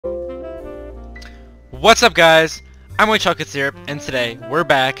What's up, guys? I'm White Chocolate Syrup, and today we're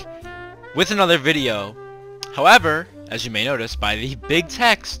back with another video. However, as you may notice by the big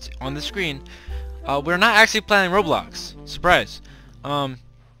text on the screen, we're not actually playing Roblox. Surprise.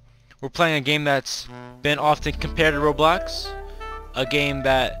 We're playing a game that's been often compared to Roblox, a game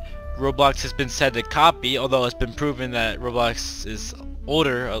that Roblox has been said to copy, although it's been proven that Roblox is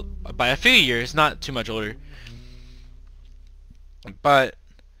older by a few years, not too much older. But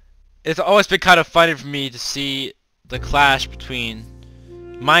it's always been kind of funny for me to see the clash between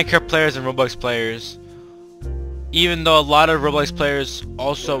Minecraft players and Roblox players, even though a lot of Roblox players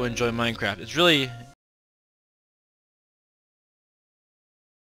also enjoy Minecraft. It's really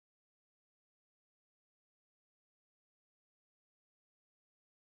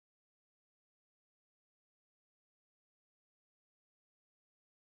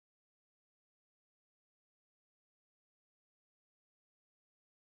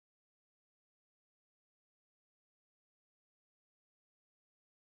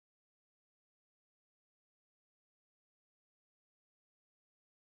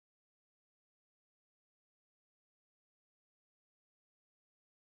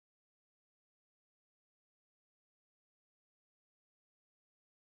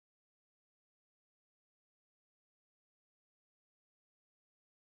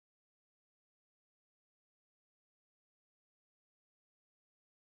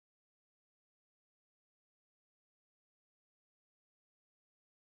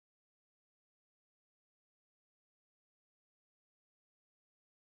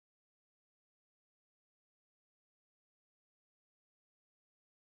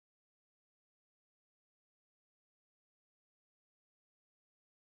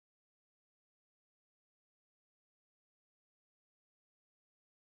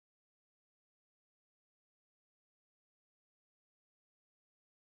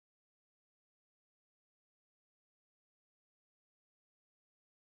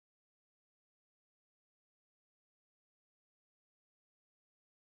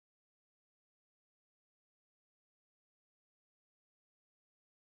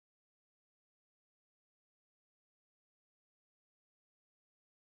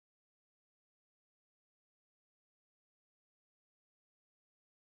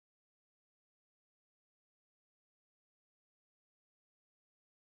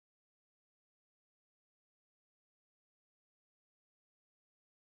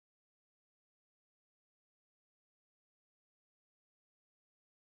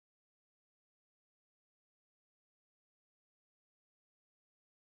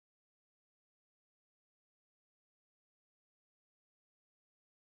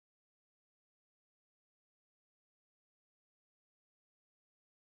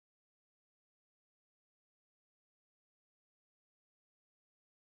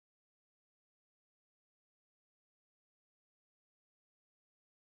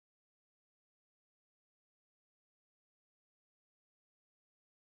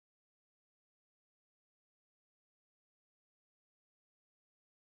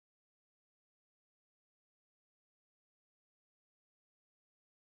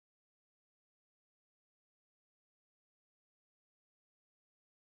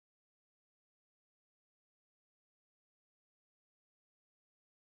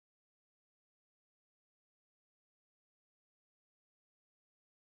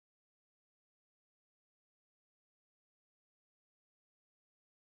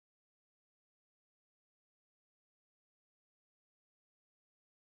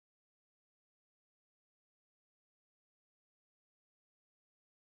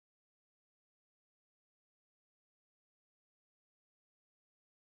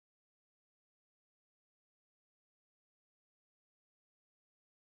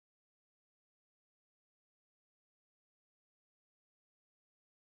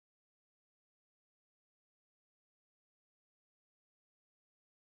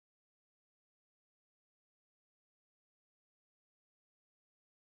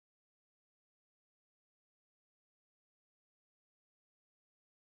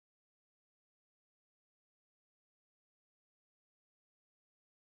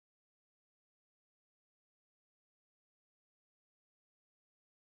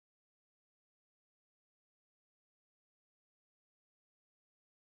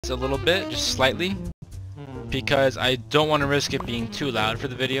a little bit, just slightly, because I don't want to risk it being too loud for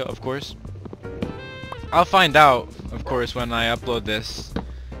the video, of course. I'll find out, of course, when I upload this,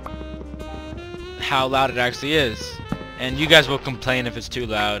 how loud it actually is. And you guys will complain if it's too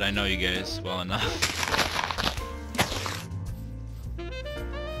loud. I know you guys well enough.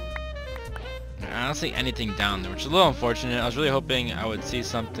 I don't see anything down there, which is a little unfortunate. I was really hoping I would see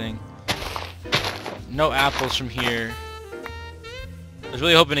something. no apples from here. I was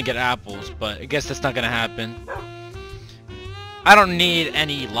really hoping to get apples, but I guess that's not gonna happen. I don't need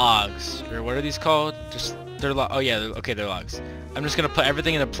any logs, or what are these called? Just they're oh yeah, okay, they're logs. I'm just gonna put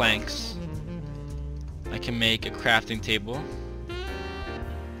everything into planks. I can make a crafting table,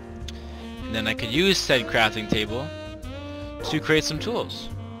 and then I could use said crafting table to create some tools,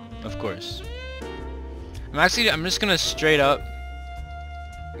 of course. I'm just gonna straight up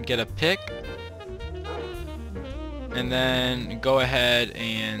get a pick, and then go ahead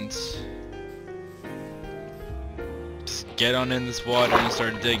and just get on in this water and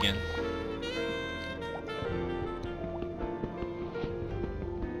start digging.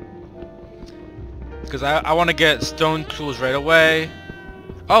 Because I want to get stone tools right away.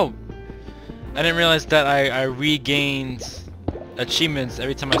 Oh! I didn't realize that I regained achievements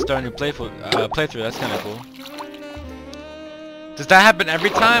every time I start a new playthrough. That's kind of cool. Does that happen every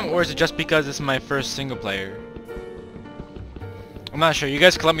time, or is it just because it's my first single player? I'm not sure. You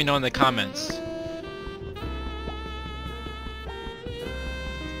guys can let me know in the comments.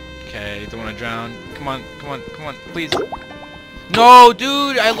 Okay, don't want to drown. Come on, come on, come on, please. No,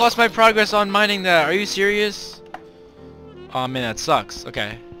 dude! I lost my progress on mining that. Are you serious? Oh man, that sucks.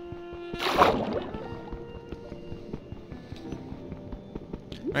 Okay.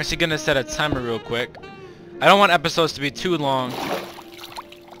 I'm actually gonna set a timer real quick. I don't want episodes to be too long.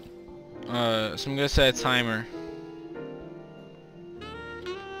 So I'm gonna set a timer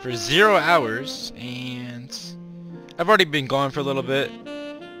for 0 hours, and I've already been going for a little bit.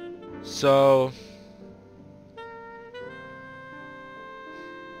 So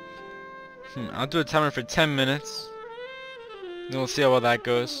I'll do a timer for 10 minutes. Then we'll see how well that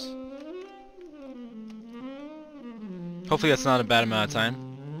goes. Hopefully that's not a bad amount of time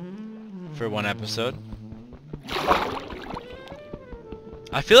for one episode.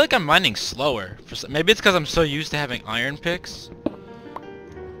 I feel like I'm mining slower. Maybe it's because I'm so used to having iron picks.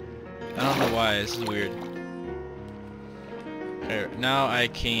 I don't know why. This is weird. Okay, now I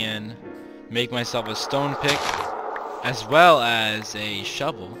can make myself a stone pick as well as a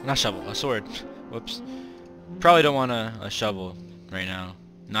shovel. Not shovel, a sword. Whoops. Probably don't want a shovel right now.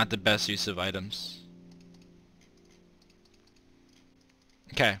 Not the best use of items.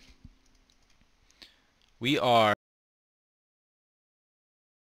 Okay. We are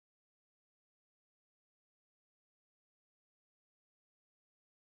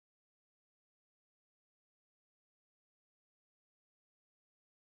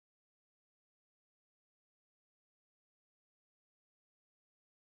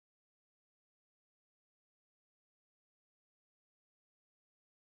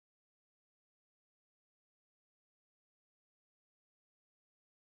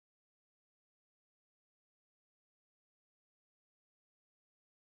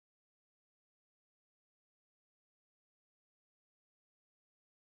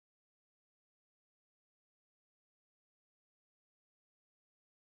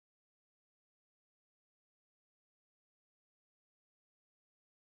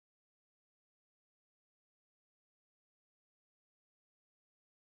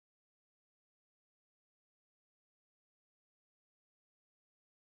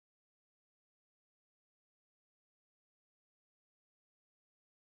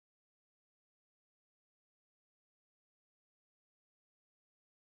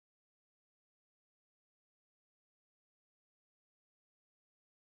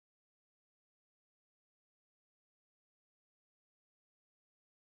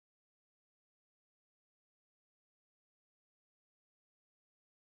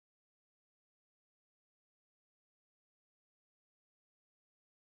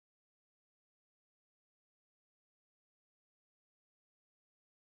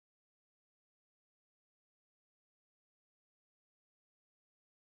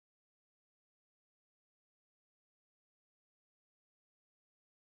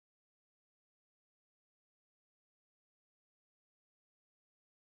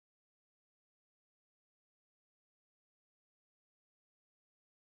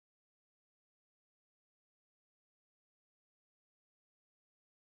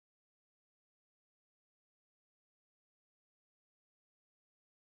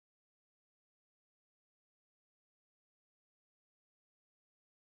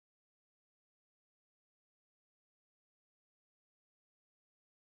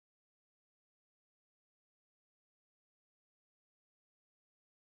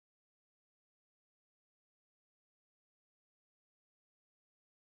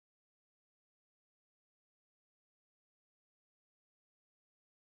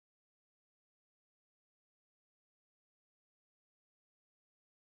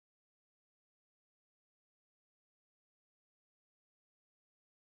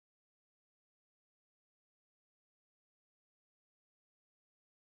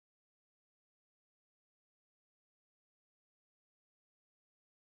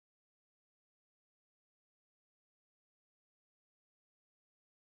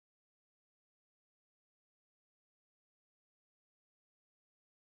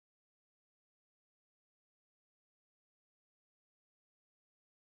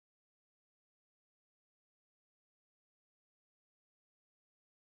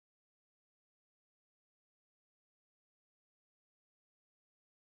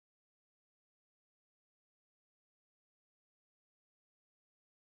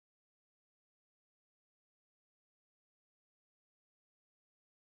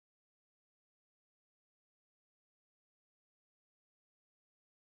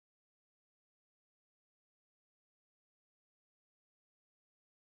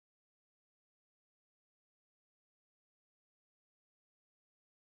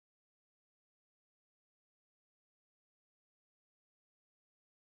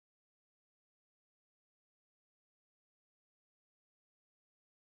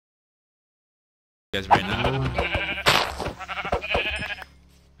guys right now.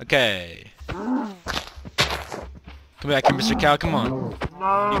 Okay. Come back here, Mr. Cow. Come on.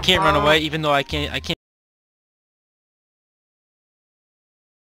 You can't run away, even though I can't.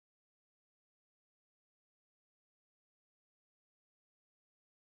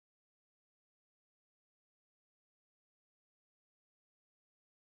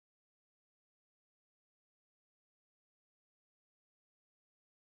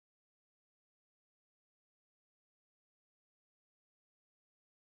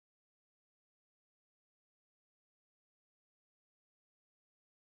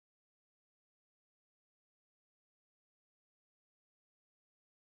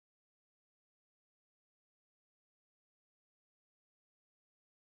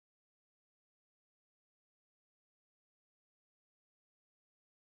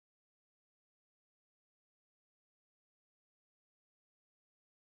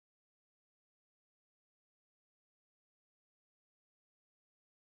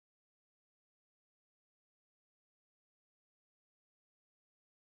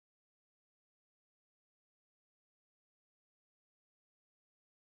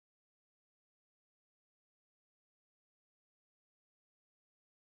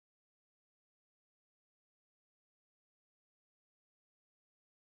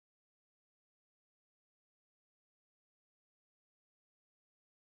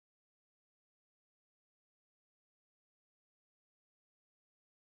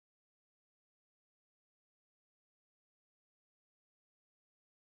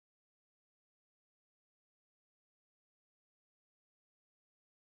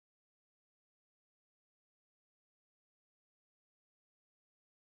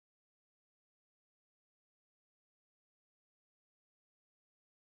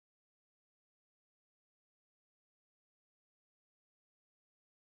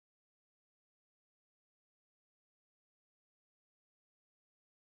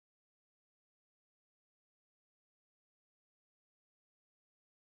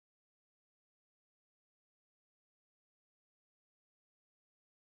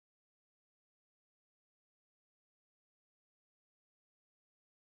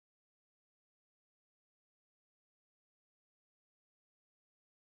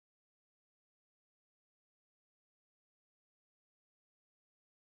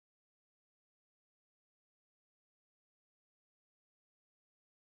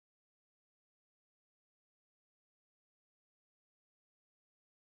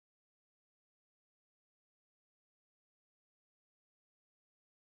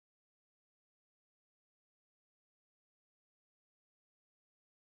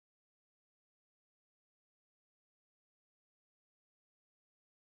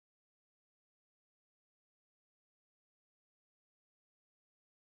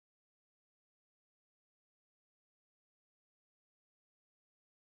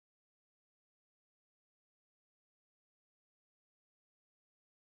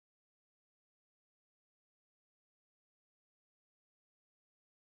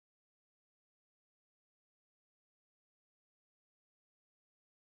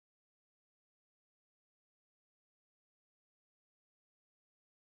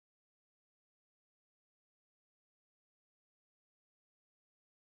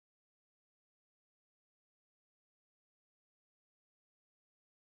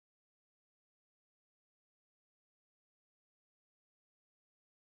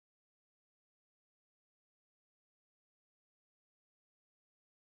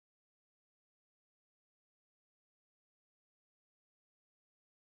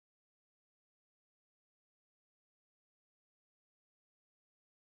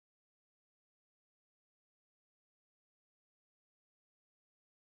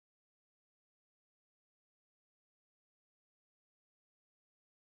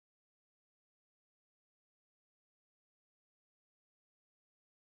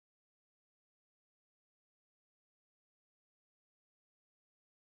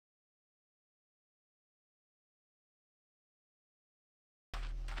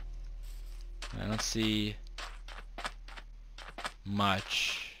 I don't see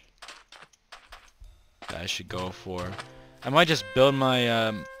much that I should go for. I might just build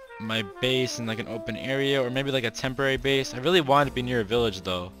my my base in like an open area, or maybe like a temporary base. I really want to be near a village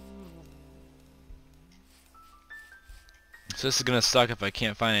though. So this is gonna suck if I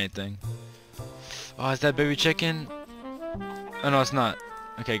can't find anything. Oh, is that baby chicken? Oh no, it's not.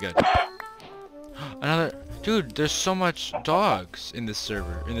 Okay, good. Another... Dude, there's so much dogs in this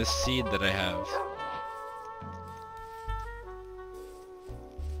server, in this seed that I have.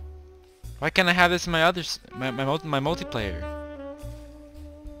 Why can't I have this in my other... my multiplayer?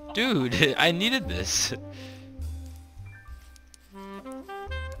 Dude, I needed this.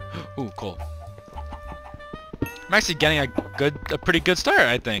 Ooh, cool. I'm actually getting a pretty good start,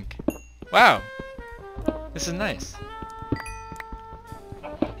 I think. Wow. This is nice.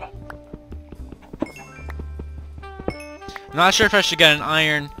 I'm not sure if I should get an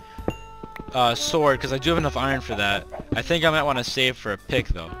iron sword, because I do have enough iron for that. I think I might want to save for a pick,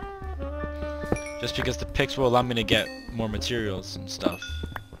 though. Just because the picks will allow me to get more materials and stuff.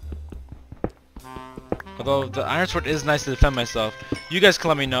 Although the iron sword is nice to defend myself. You guys can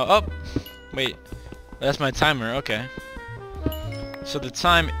let me know. Oh, wait. That's my timer. Okay. So the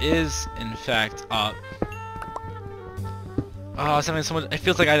time is, in fact, up. Oh, I was having so much. It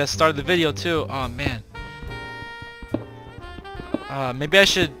feels like I just started the video too. Oh man. Maybe I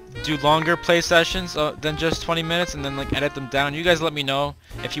should do longer play sessions than just 20 minutes, and then like edit them down. You guys let me know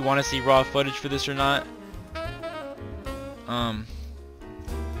if you want to see raw footage for this or not.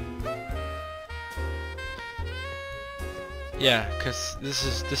 Yeah, cause this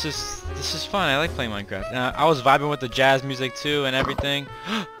is fun. I like playing Minecraft. I was vibing with the jazz music too and everything.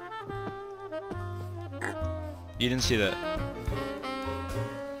 You didn't see that.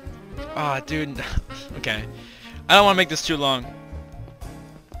 Ah, oh, dude. Okay. I don't want to make this too long.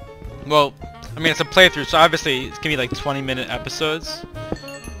 Well, I mean, it's a playthrough, so obviously it's gonna be like 20-minute episodes.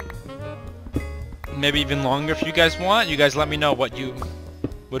 Maybe even longer if you guys want. You guys let me know what you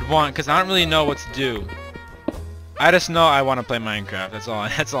would want, cause I don't really know what to do. I just know I want to play Minecraft. That's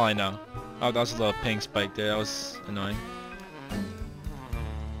all I know. Oh, that was a little pink spike there. That was annoying.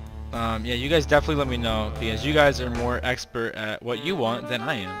 Yeah, you guys definitely let me know, because you guys are more expert at what you want than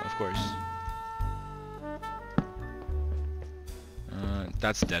I am, of course.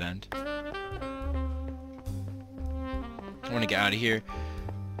 That's a dead end. I want to get out of here.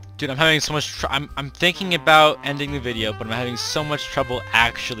 Dude, I'm having so much I'm thinking about ending the video, but I'm having so much trouble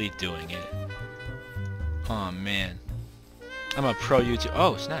actually doing it. Oh man. I'm a pro YouTuber.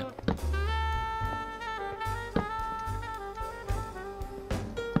 Oh, snap.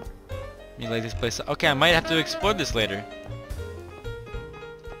 You like this place? Okay, I might have to explore this later.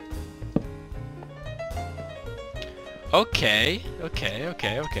 Okay.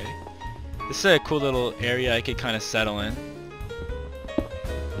 This is a cool little area I could kind of settle in.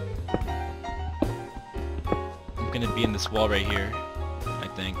 I'm gonna be in this wall right here. I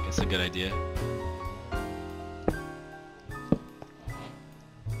think it's a good idea.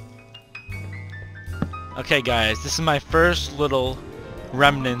 Okay guys, this is my first little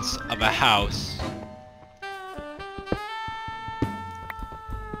remnants of a house.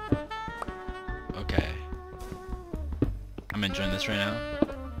 Okay. I'm enjoying this right now.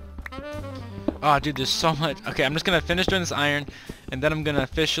 Oh dude, there's so much. Okay, I'm just gonna finish doing this iron, and then I'm gonna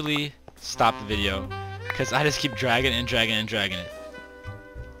officially stop the video, because I just keep dragging and dragging and dragging it.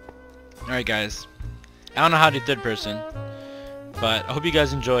 Alright guys, I don't know how to do third person, but I hope you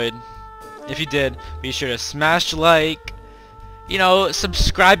guys enjoyed. If you did, be sure to smash like, you know,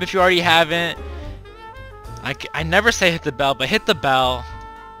 subscribe if you already haven't. I never say hit the bell, but hit the bell.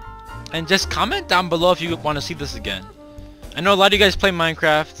 And just comment down below if you want to see this again. I know a lot of you guys play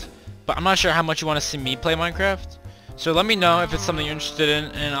Minecraft, but I'm not sure how much you want to see me play Minecraft. So let me know if it's something you're interested in,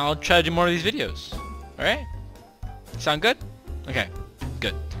 and I'll try to do more of these videos. Alright? Sound good? Okay,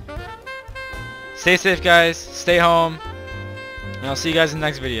 good. Stay safe guys, stay home, and I'll see you guys in the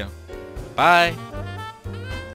next video. Bye!